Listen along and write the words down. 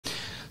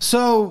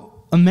So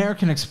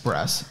American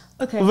Express.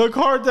 Okay. The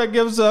card that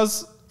gives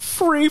us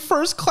free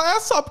first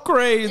class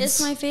upgrades. It's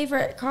my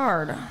favorite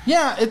card.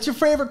 Yeah, it's your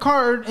favorite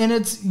card,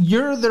 and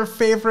you're their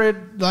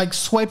favorite like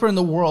swiper in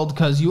the world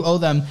because you owe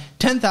them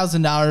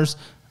 $10,000,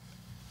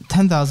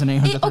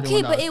 $10,831.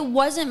 Okay, but it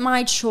wasn't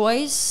my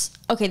choice.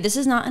 Okay, this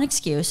is not an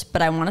excuse,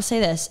 but I want to say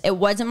this: it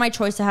wasn't my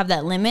choice to have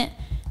that limit.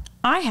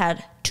 I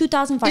had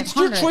 $2,500. It's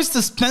your choice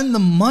to spend the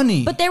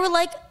money. But they were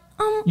like,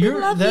 we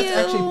love that's you.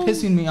 actually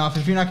pissing me off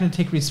if you're not going to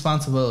take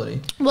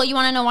responsibility. Well, you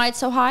want to know why it's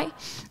so high?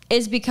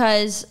 Is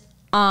because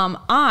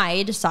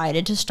I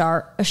decided to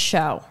start a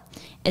show.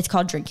 It's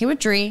called Drinking with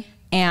Dree,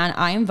 and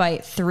I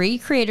invite 3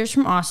 creators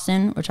from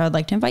Austin, which I would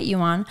like to invite you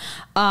on.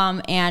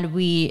 And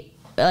we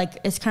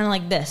it's kind of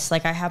like this.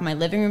 Like I have my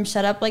living room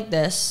set up like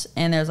this,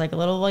 and there's like a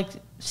little like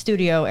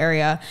studio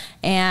area,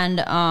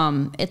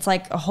 and it's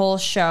like a whole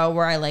show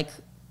where I like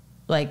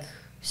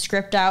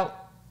script out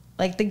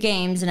like the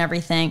games and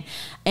everything.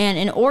 And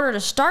in order to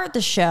start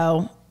the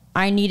show,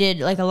 I needed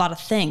like a lot of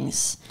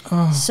things.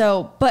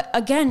 So, but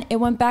again, it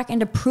went back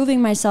into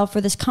proving myself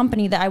for this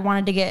company that I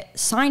wanted to get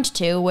signed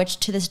to, which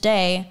to this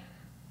day,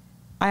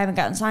 I haven't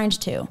gotten signed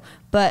to.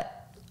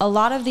 But a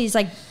lot of these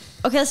a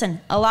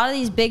lot of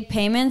these big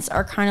payments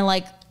are kind of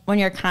like when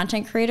you're a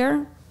content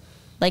creator,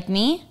 like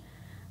me,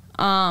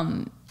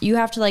 you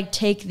have to like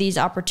take these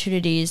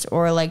opportunities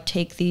or like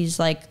take these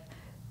like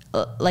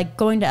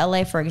going to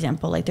LA, for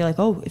example, like they're like,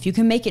 oh, if you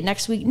can make it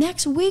next week,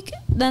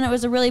 then it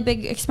was a really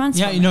big expense.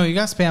 Yeah, you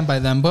got spammed by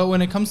them. But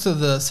when it comes to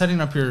the setting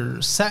up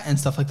your set and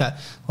stuff like that,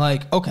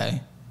 like,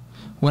 okay,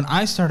 when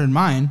I started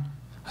mine,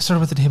 I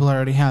started with the table I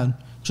already had.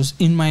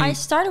 I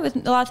started with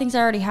a lot of things I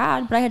already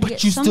had, but I had to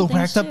get some things too. But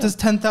you still racked up this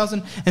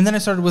 $10,000, and then I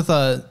started with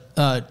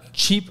a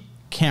cheap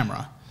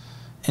camera,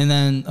 and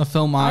then a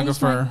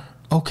filmographer.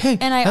 Okay,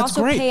 and I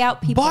also pay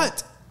out people.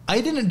 But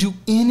I didn't do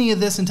any of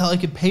this until I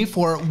could pay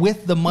for it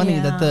with the money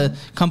that the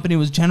company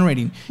was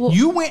generating. Well,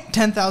 you went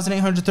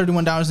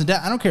 $10,831 in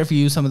debt. I don't care if you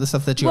use some of the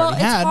stuff that you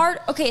already had.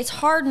 It's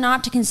hard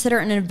not to consider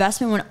an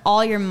investment when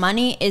all your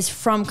money is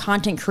from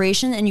content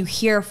creation and you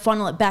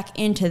funnel it back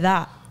into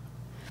that.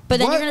 But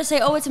then you're going to say,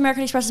 oh, it's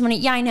American Express's money.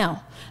 Yeah, I know.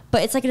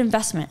 But it's like an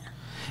investment.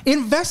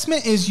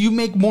 Investment is you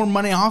make more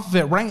money off of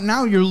it. Right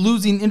now, you're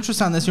losing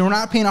interest on this. You're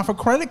not paying off a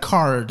credit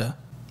card.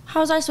 How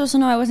was I supposed to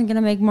know I wasn't going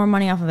to make more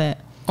money off of it?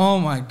 Oh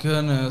my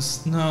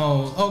goodness.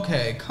 No.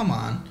 Okay, come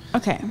on.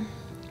 Okay.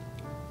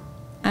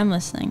 I'm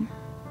listening.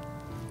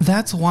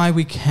 That's why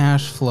we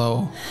cash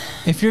flow.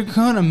 If you're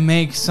going to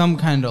make some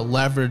kind of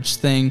leverage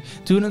thing,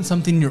 do it in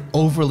something you're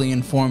overly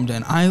informed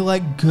in. I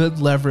like good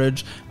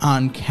leverage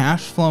on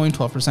cash flowing,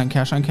 12%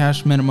 cash on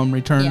cash, minimum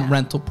return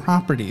rental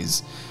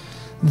properties.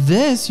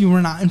 This you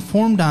were not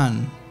informed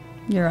on.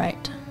 You're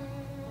right.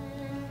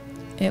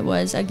 It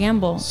was a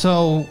gamble.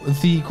 So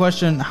the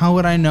question, how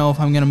would I know if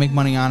I'm going to make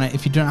money on it?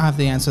 If you don't have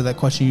the answer to that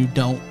question, you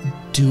don't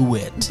do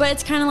it. But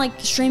it's kind of like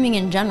streaming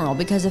in general,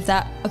 because if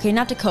that, okay,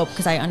 not to cope,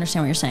 because I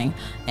understand what you're saying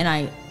and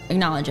I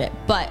acknowledge it,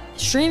 but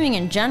streaming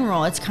in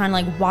general, it's kind of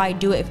like, why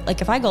do it?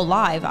 Like if I go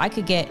live, I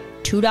could get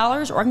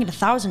 $2 or I can get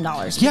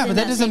 $1,000. Yeah, but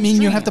that doesn't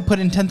mean you have to put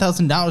in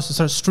 $10,000 to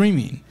start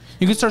streaming.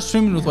 You can start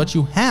streaming with what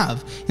you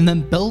have and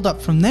then build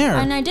up from there.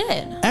 And I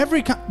did.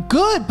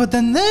 Good, but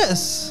then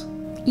this.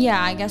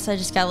 Yeah, I guess I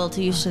just got a little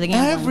too used to the game.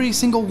 Every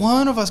single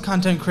one of us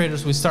content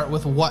creators, we start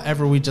with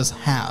whatever we just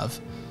have.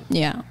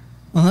 Yeah.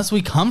 Unless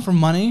we come from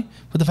money,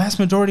 but the vast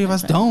majority of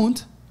us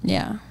don't.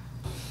 Yeah.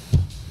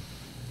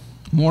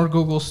 More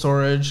Google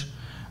storage.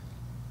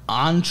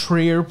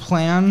 Entree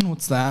plan.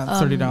 What's that?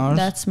 $30?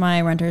 That's my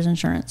renter's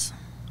insurance.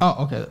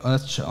 Oh, okay. Oh,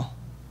 that's chill.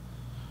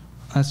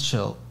 That's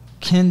chill.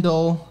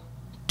 Kindle,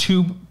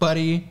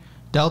 TubeBuddy,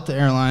 Delta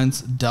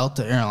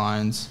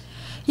Airlines.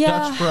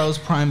 Yeah. Dutch Bros,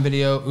 Prime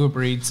Video,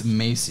 Uber Eats,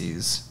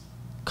 Macy's.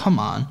 Come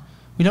on.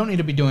 We don't need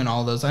to be doing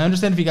all those. I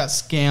understand if you got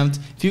scammed.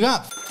 If you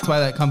got by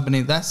that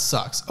company, that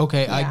sucks.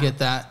 Okay, yeah. I get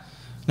that.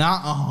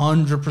 Not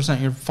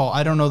 100% your fault.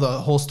 I don't know the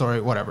whole story,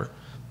 whatever.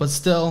 But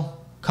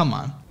still, come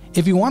on.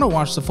 If you want to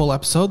watch the full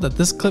episode that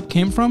this clip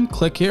came from,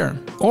 click here.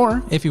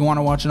 Or if you want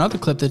to watch another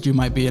clip that you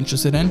might be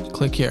interested in,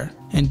 click here.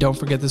 And don't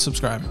forget to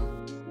subscribe.